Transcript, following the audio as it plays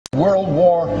World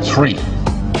War III.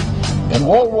 And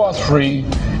World War III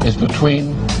is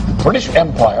between the British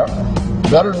Empire,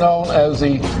 better known as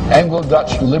the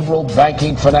Anglo-Dutch liberal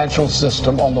banking financial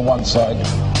system on the one side,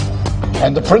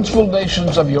 and the principal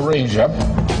nations of Eurasia,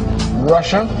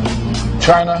 Russia,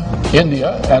 China,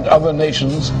 India, and other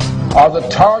nations are the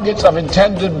targets of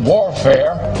intended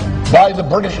warfare by the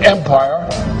British Empire,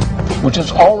 which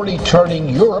is already turning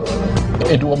Europe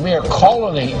into a mere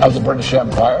colony of the British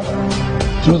Empire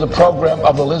through the program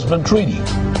of the Lisbon Treaty.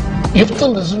 If the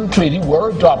Lisbon Treaty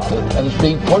were adopted, and is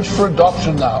being pushed for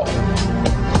adoption now,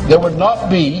 there would not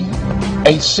be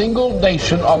a single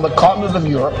nation on the continent of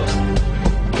Europe,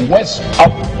 west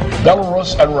of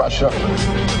Belarus and Russia,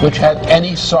 which had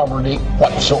any sovereignty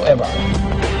whatsoever.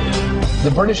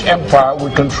 The British Empire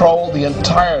would control the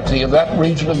entirety of that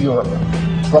region of Europe,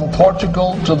 from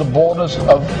Portugal to the borders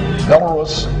of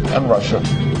Belarus and Russia,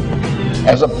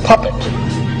 as a puppet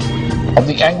of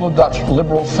the Anglo-Dutch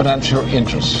liberal financial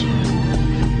interests.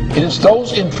 It is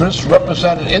those interests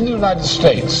represented in the United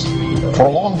States for a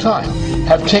long time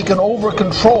have taken over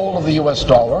control of the US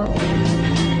dollar,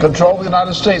 control of the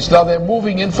United States. Now they're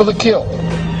moving in for the kill.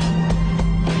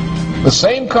 The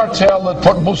same cartel that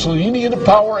put Mussolini into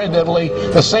power in Italy,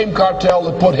 the same cartel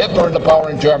that put Hitler into power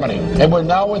in Germany. And we're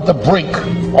now at the brink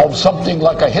of something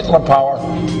like a Hitler power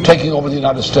taking over the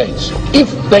United States.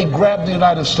 If they grab the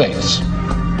United States,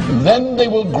 then they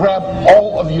will grab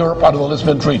all of Europe out of the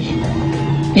Lisbon Treaty.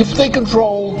 If they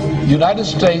control the United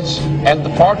States and the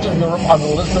parts of Europe under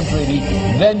the Lisbon Treaty,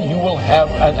 then you will have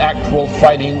an actual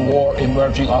fighting war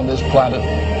emerging on this planet.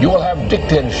 You will have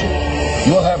dictatorship.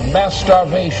 You will have mass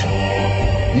starvation,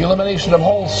 the elimination of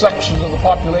whole sections of the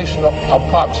population of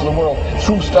parts of the world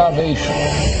through starvation.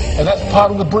 And that's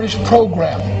part of the British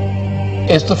program.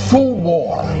 It's the food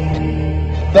war.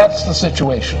 That's the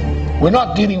situation. We're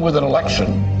not dealing with an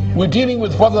election. We're dealing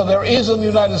with whether there is in the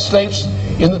United States,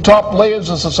 in the top layers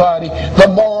of society, the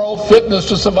moral fitness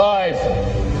to survive.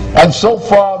 And so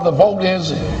far the vote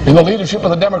is in the leadership of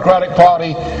the Democratic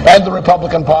Party and the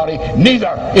Republican Party.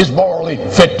 Neither is morally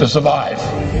fit to survive.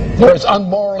 They're as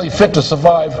unmorally fit to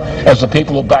survive as the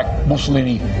people who backed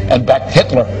Mussolini and backed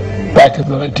Hitler back in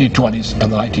the 1920s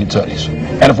and the 1930s.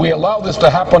 And if we allow this to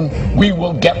happen, we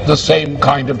will get the same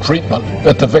kind of treatment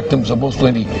that the victims of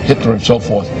Mussolini, Hitler, and so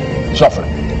forth suffered.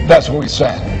 That's where we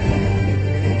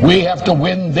stand. We have to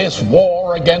win this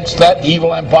war against that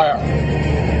evil empire.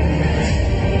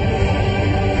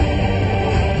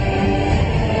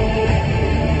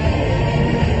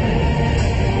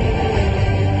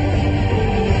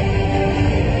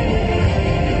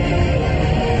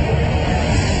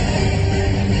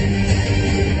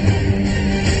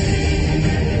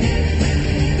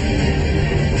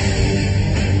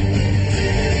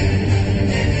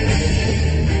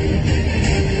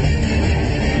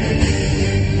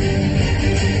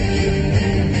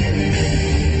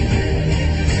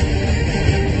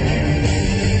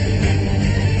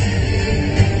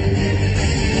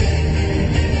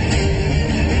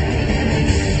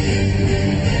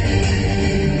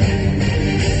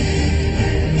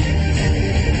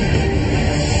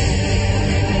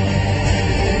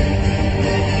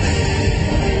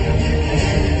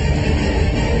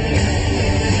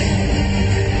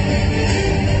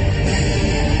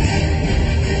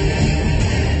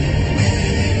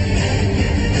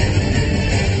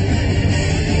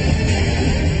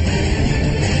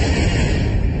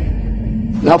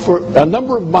 Now, for a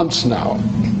number of months now,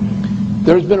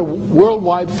 there has been a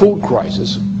worldwide food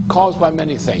crisis caused by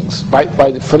many things, by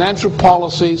the financial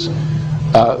policies,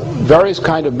 various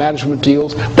kind of management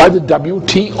deals, by the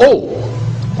WTO,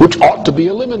 which ought to be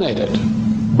eliminated,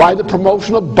 by the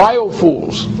promotion of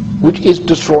biofuels, which is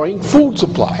destroying food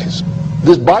supplies.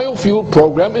 This biofuel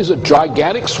program is a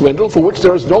gigantic swindle for which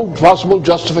there is no possible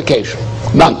justification.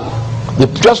 None. The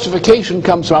justification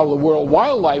comes out of the World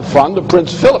Wildlife Fund of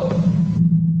Prince Philip.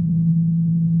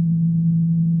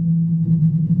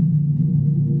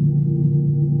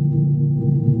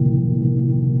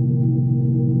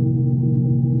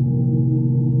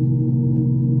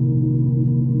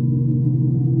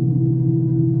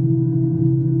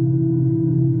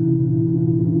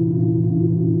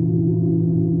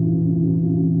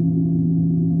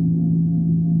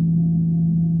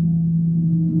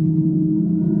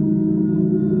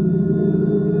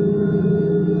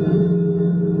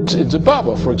 In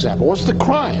Zimbabwe, for example, what's the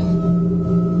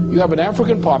crime? You have an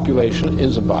African population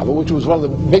in Zimbabwe, which was one of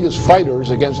the biggest fighters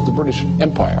against the British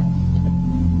Empire.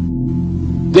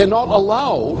 They're not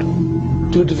allowed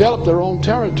to develop their own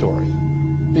territory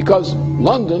because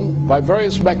London, by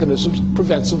various mechanisms,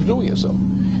 prevents them from doing so.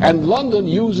 And London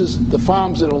uses the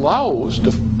farms it allows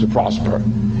to prosper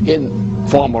in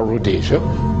former Rhodesia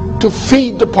to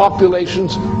feed the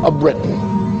populations of Britain.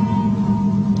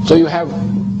 So you have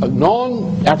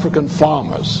non-African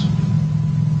farmers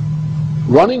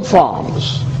running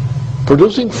farms,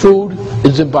 producing food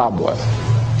in Zimbabwe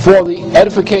for the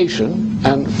edification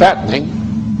and fattening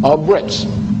of Brits.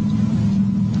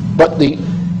 But the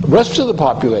rest of the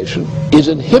population is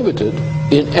inhibited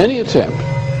in any attempt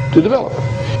to develop.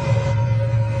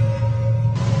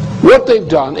 What they've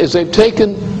done is they've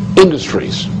taken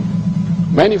industries,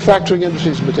 manufacturing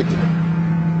industries in particular,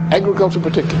 agriculture in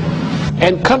particular,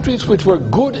 and countries which were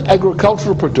good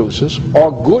agricultural producers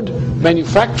or good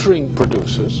manufacturing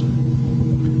producers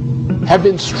have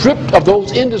been stripped of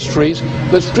those industries.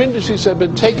 Those industries have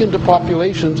been taken to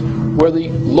populations where the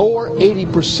lower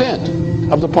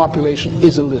 80% of the population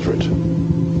is illiterate.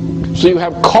 So you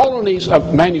have colonies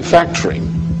of manufacturing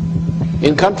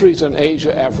in countries in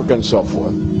Asia, Africa, and so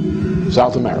forth,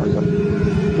 South America,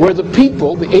 where the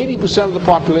people, the 80% of the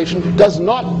population, does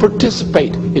not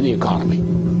participate in the economy.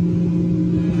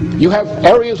 You have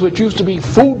areas which used to be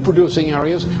food-producing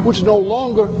areas which no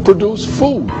longer produce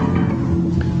food.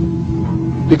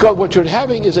 Because what you're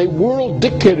having is a world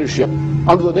dictatorship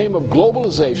under the name of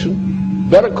globalization,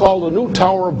 better called the new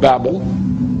Tower of Babel,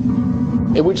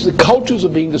 in which the cultures are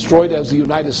being destroyed as the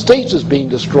United States is being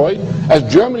destroyed, as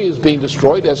Germany is being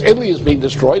destroyed, as Italy is being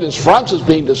destroyed, as France is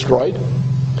being destroyed,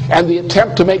 and the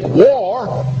attempt to make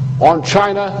war on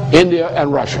China, India,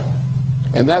 and Russia.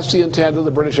 And that's the intent of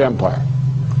the British Empire.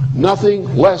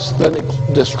 Nothing less than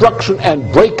destruction and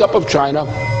breakup of China,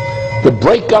 the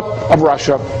breakup of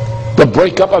Russia, the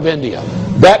breakup of India.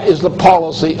 That is the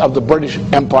policy of the British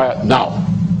Empire now.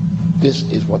 This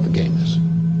is what the game is.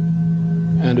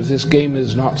 And if this game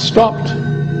is not stopped,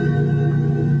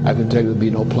 I can tell you there'll be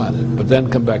no planet. But then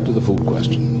come back to the food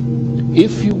question.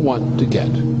 If you want to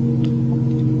get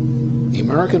the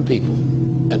American people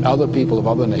and other people of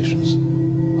other nations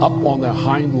up on their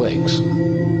hind legs,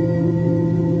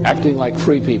 acting like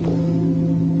free people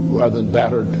rather than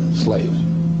battered slaves,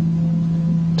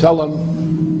 tell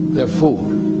them their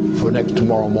food for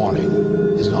tomorrow morning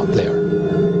is not there.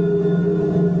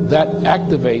 That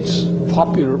activates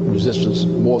popular resistance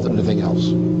more than anything else.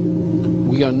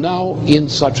 We are now in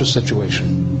such a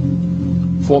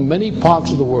situation. For many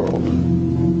parts of the world,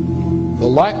 the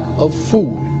lack of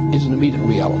food is an immediate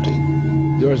reality.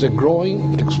 There is a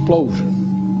growing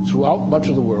explosion throughout much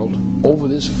of the world over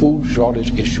this food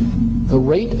shortage issue. The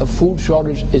rate of food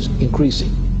shortage is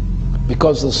increasing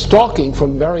because the stocking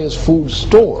from various food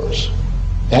stores,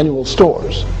 annual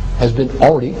stores, has been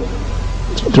already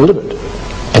delivered,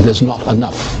 and there's not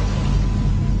enough.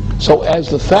 So as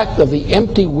the fact of the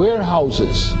empty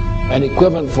warehouses and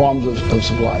equivalent forms of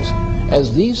supplies,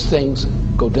 as these things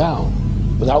go down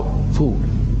without food,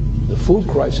 the food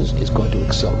crisis is going to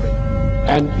accelerate.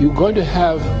 And you're going to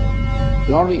have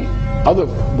not only other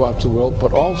parts of the world,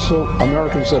 but also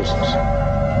American citizens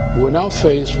who are now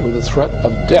faced with the threat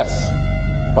of death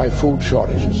by food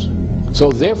shortages. So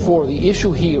therefore, the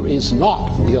issue here is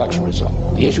not the election result.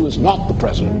 The issue is not the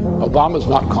president. Obama is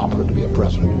not competent to be a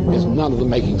president. He has none of the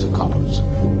makings of competence.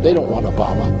 They don't want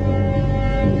Obama.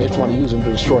 They just want to use him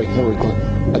to destroy Hillary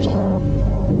Clinton. That's all.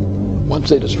 Once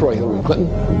they destroy Hillary Clinton,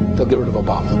 they'll get rid of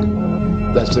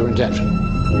Obama. That's their intention.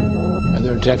 And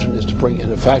their intention is to bring in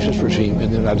a fascist regime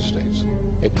in the United States.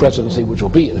 A presidency which will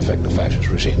be, in effect, a fascist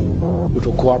regime, which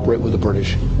will cooperate with the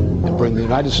British and bring the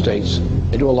United States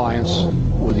into alliance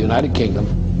with the United Kingdom,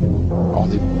 or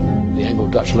the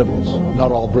Anglo-Dutch liberals.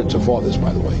 Not all Brits are for this,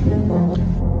 by the way.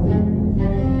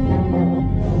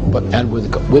 And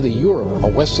with a Europe, a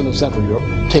Western and Central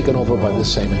Europe, taken over by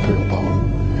this same imperial power.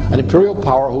 An imperial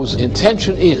power whose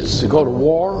intention is to go to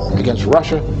war against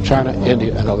Russia, China,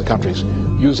 India, and other countries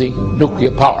using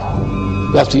nuclear power.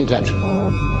 That's the intention.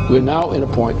 We're now in a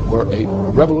point where a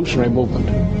revolutionary movement,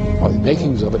 or the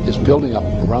makings of it, is building up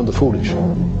around the food issue.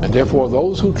 And therefore,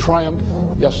 those who triumphed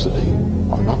yesterday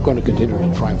are not going to continue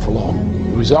to triumph for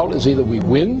long. The result is either we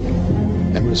win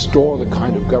and restore the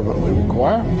kind of government we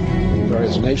require in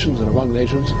various nations and among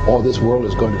nations, or this world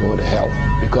is going to go into hell,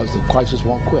 because the crisis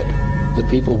won't quit. The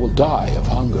people will die of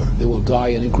hunger. They will die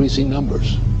in increasing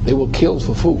numbers. They will kill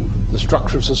for food. The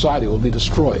structure of society will be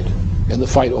destroyed in the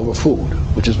fight over food,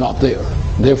 which is not there.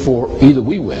 Therefore, either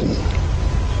we win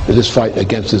in this fight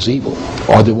against this evil,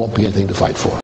 or there won't be anything to fight for.